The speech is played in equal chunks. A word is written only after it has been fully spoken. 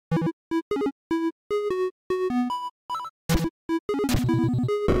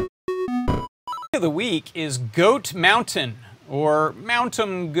Of the week is Goat Mountain, or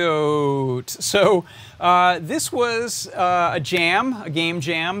Mountain Goat. So this was a game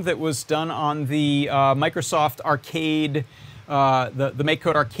jam that was done on the Microsoft Arcade, the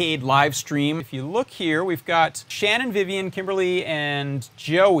MakeCode Arcade live stream. If you look here, we've got Shannon, Vivian, Kimberly, and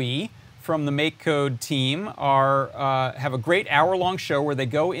Joey from the MakeCode team have a great hour-long show where they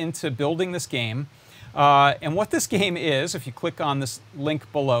go into building this game. And what this game is, if you click on this link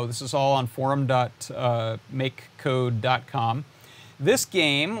below, this is all on forum.makecode.com. This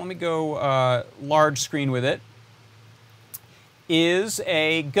game, let me go large screen with it, is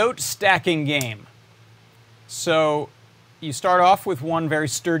a goat stacking game. So you start off with one very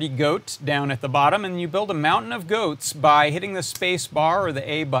sturdy goat down at the bottom, and you build a mountain of goats by hitting the space bar or the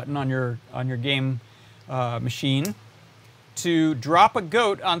A button on your game machine to drop a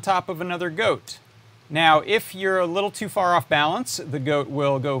goat on top of another goat. Now, if you're a little too far off balance, the goat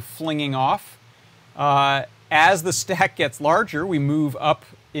will go flinging off. As the stack gets larger, we move up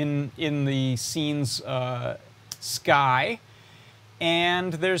in the scene's sky.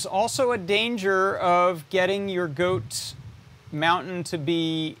 And there's also a danger of getting your goat mountain to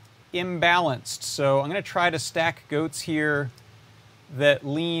be imbalanced. So I'm going to try to stack goats here that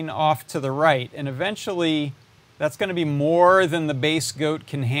lean off to the right. And eventually, that's going to be more than the base goat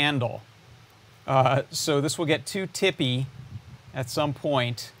can handle. So this will get too tippy at some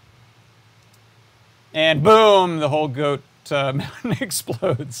point, and boom, the whole goat mountain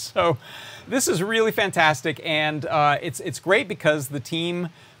explodes. So this is really fantastic, and it's great because the team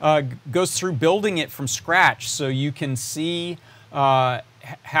goes through building it from scratch, so you can see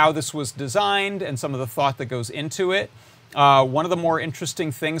how this was designed and some of the thought that goes into it. One of the more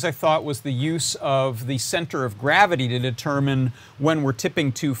interesting things I thought was the use of the center of gravity to determine when we're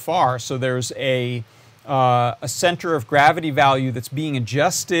tipping too far. So there's a center of gravity value that's being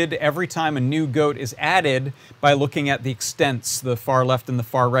adjusted every time a new goat is added by looking at the extents, the far left and the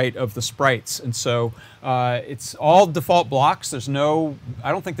far right of the sprites. And so it's all default blocks. I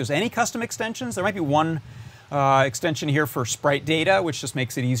don't think there's any custom extensions. There might be one extension here for sprite data, which just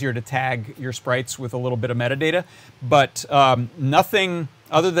makes it easier to tag your sprites with a little bit of metadata, but nothing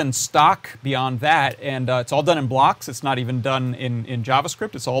other than stock beyond that, and it's all done in blocks. It's not even done in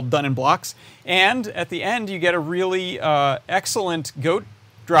JavaScript. It's all done in blocks, and at the end you get a really excellent goat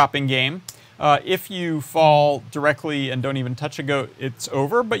dropping game. If you fall directly and don't even touch a goat, it's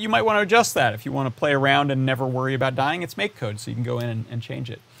over, but you might want to adjust that. If you want to play around and never worry about dying, it's MakeCode, so you can go in and change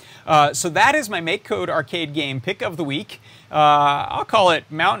it. So that is my MakeCode arcade game pick of the week. I'll call it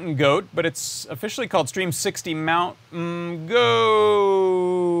Mountain Goat, but it's officially called Stream 60 Mountain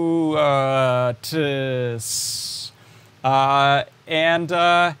Goat. And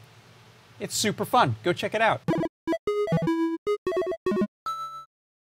it's super fun. Go check it out.